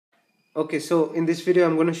Okay, so in this video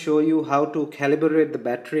I'm going to show you how to calibrate the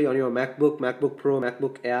battery on your MacBook, MacBook Pro,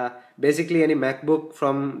 MacBook Air, basically any MacBook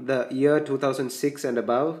from the year 2006 and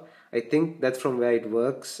above. I think that's from where it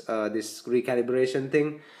works, this recalibration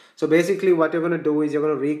thing. So basically what you're going to do is you're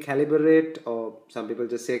going to recalibrate, or some people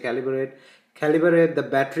just say calibrate the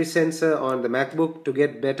battery sensor on the MacBook to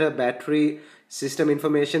get better battery system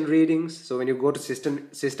information readings. So when you go to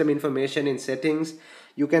system information in settings,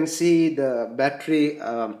 you can see the battery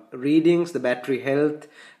readings, the battery health,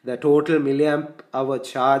 the total milliamp hour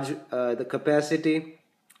charge, the capacity.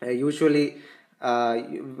 Usually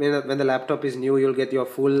when the laptop is new, you'll get your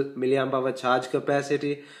full milliamp hour charge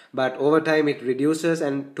capacity, but over time it reduces,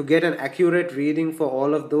 and to get an accurate reading for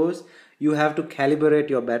all of those, you have to calibrate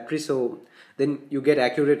your battery. So then you get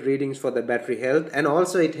accurate readings for the battery health, and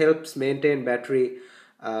also it helps maintain battery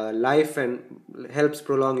life and helps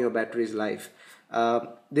prolong your battery's life.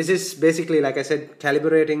 This is basically, like I said,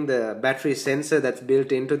 calibrating the battery sensor that's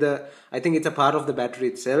built into the, I think it's a part of the battery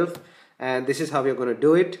itself, and this is how you're going to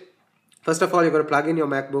do it. First of all, you're going to plug in your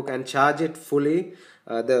MacBook and charge it fully.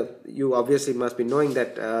 You obviously must be knowing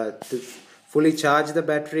that to fully charge the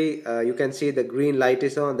battery, you can see the green light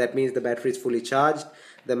is on. That means the battery is fully charged.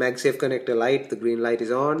 The MagSafe connector light, the green light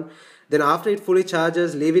is on. Then after it fully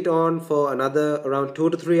charges, leave it on for another around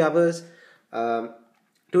 2 to 3 hours. 2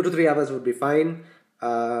 to 3 hours would be fine.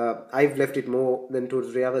 I've left it more than 2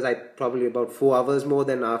 to 3 hours. I probably about 4 hours more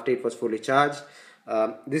than after it was fully charged.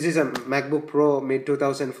 This is a MacBook Pro mid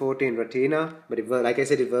 2014 Retina, but like I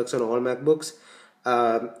said, it works on all MacBooks.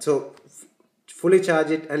 So fully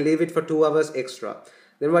charge it and leave it for 2 hours extra.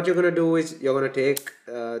 Then what you're going to do is you're going to take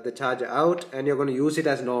the charger out and you're going to use it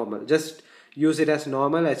as normal. Just use it as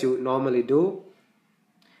normal as you normally do.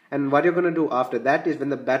 And what you're going to do after that is when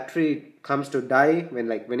the battery comes to die,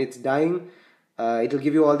 when it's dying, it'll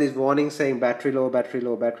give you all these warnings saying battery low, battery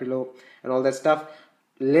low, battery low, and all that stuff.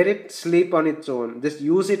 Let it sleep on its own. Just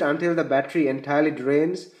use it until the battery entirely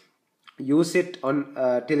drains. Use it on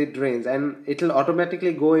till it drains, and it'll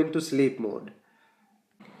automatically go into sleep mode.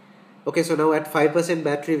 Okay, so now at 5%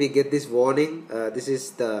 battery we get this warning. This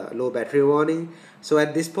is the low battery warning. So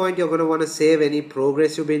at this point you're going to want to save any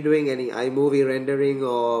progress you've been doing, any iMovie rendering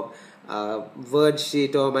or Word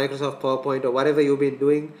sheet or Microsoft PowerPoint or whatever you've been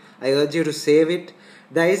doing. I urge you to save it.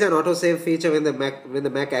 There is an autosave feature when the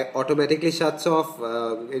Mac automatically shuts off,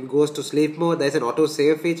 it goes to sleep mode. There's an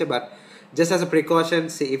autosave feature, but just as a precaution,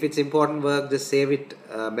 see if it's important work, just save it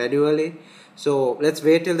manually. So let's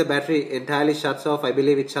wait till the battery entirely shuts off. I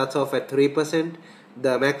believe it shuts off at 3%.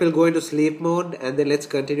 The Mac will go into sleep mode, and then let's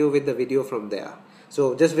continue with the video from there.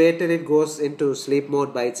 So just wait till it goes into sleep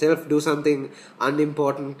mode by itself. Do something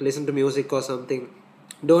unimportant, listen to music or something.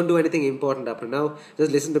 Don't do anything important up to now.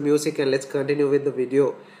 Just listen to music and let's continue with the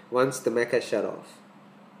video once the Mac has shut off.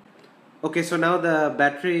 Okay, so now the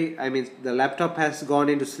battery, the laptop has gone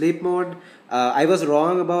into sleep mode. I was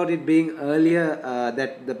wrong about it being earlier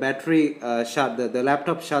that the battery the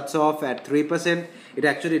laptop shuts off at 3%. It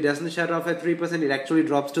actually doesn't shut off at 3%. It actually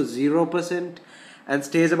drops to 0% and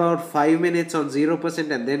stays about 5 minutes on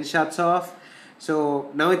 0% and then shuts off.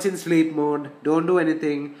 So now it's in sleep mode. Don't do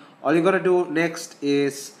anything. All you gotta do next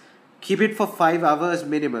is keep it for 5 hours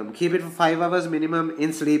minimum. Keep it for 5 hours minimum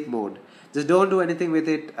in sleep mode. Just don't do anything with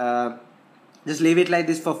it. Just leave it like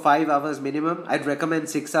this for 5 hours minimum. I'd recommend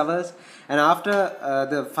 6 hours. And after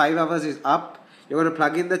the 5 hours is up, you're going to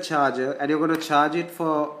plug in the charger and you're going to charge it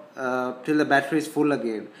for till the battery is full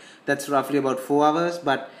again. That's roughly about 4 hours.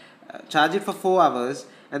 But charge it for 4 hours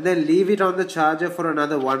and then leave it on the charger for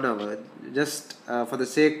another 1 hour. Just for the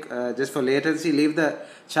sake, just for latency, leave the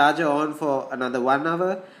charger on for another 1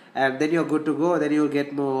 hour. And then you're good to go. Then you'll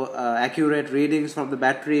get more accurate readings from the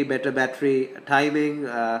battery, better battery timing,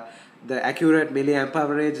 the accurate milliamp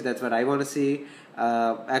average. That's what I want to see.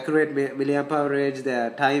 Accurate milliamp average,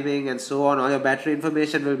 the timing, and so on. All your battery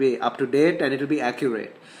information will be up to date and it will be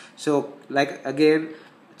accurate. So, like again,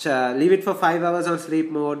 leave it for 5 hours on sleep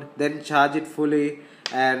mode, then charge it fully,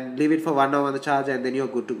 and leave it for 1 hour on the charger, and then you're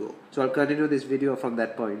good to go. So I'll continue this video from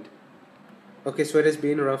that point. Okay, so it has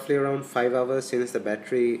been roughly around 5 hours since the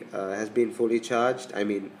battery has been fully charged.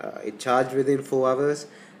 It charged within 4 hours,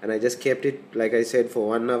 and I just kept it, like I said, for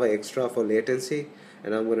 1 hour extra for latency,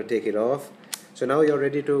 and I'm going to take it off. So now you're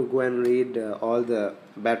ready to go and read all the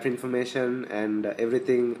battery information and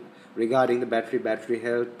everything regarding the battery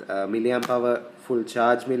health, milliamp hour, full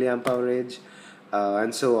charge milliamp average,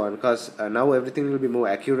 and so on, because now everything will be more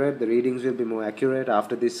accurate. The readings will be more accurate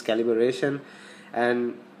after this calibration.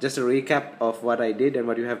 And just a recap of what I did and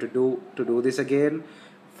what you have to do this again.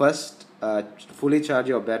 First, fully charge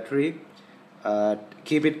your battery.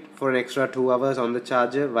 Keep it for an extra 2 hours on the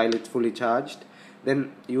charger while it's fully charged,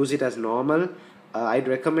 then use it as normal. I'd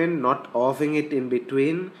recommend not offing it in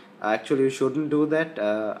between. Actually, you shouldn't do that.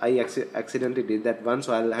 I accidentally did that once,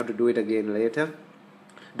 so I'll have to do it again later.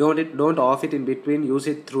 Don't off it in between. Use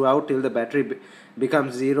it throughout till the battery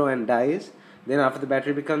becomes zero and dies. Then after the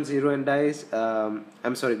battery becomes zero and dies,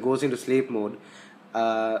 goes into sleep mode.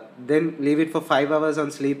 Then leave it for 5 hours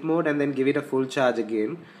on sleep mode and then give it a full charge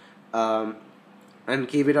again. And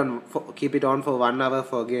keep it on for 1 hour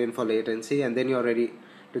for latency, and then you're ready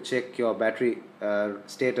to check your battery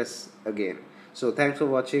status again. So thanks for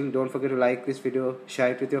watching. Don't forget to like this video,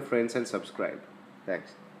 share it with your friends, and subscribe.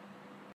 Thanks.